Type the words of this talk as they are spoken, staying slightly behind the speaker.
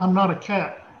I'm not a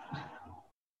cat.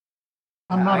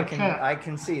 I'm not a cat. I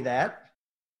can see that.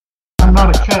 I'm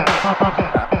not a cat.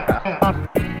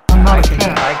 I'm not a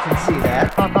cat. I can see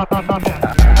that.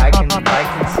 I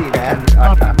can see that.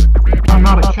 I'm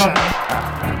not a cat.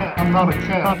 I'm not a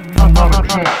cat. I'm not a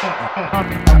cat.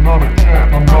 I'm not a cat.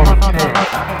 I'm not a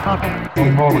cat.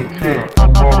 I'm not a cat. I'm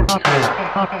not a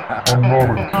cat.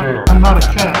 I'm not a cat. I'm not a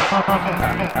cat.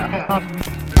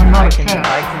 I'm not a cat.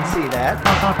 I can see that.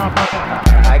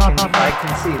 I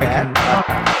can see that.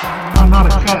 I'm not a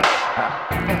cat.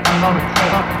 I'm not a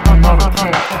cat. I'm not a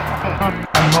cat.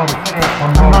 I'm not a cat.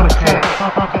 I'm not a cat.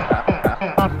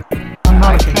 I'm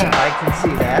not a cat. I can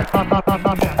see that.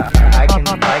 I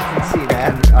can see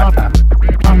that.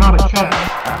 I'm not a cat.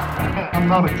 I'm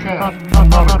not a cat. I'm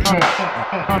not a cat.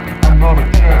 I'm not a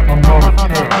cat. I'm not a cat.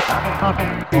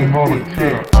 I'm not a cat. I'm not a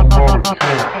cat. I'm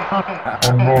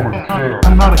not a cat.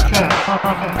 I'm not a cat.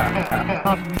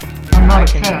 I'm not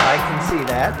a cat. I can see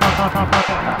that.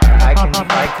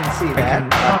 I can see that.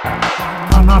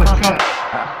 I'm not a cat.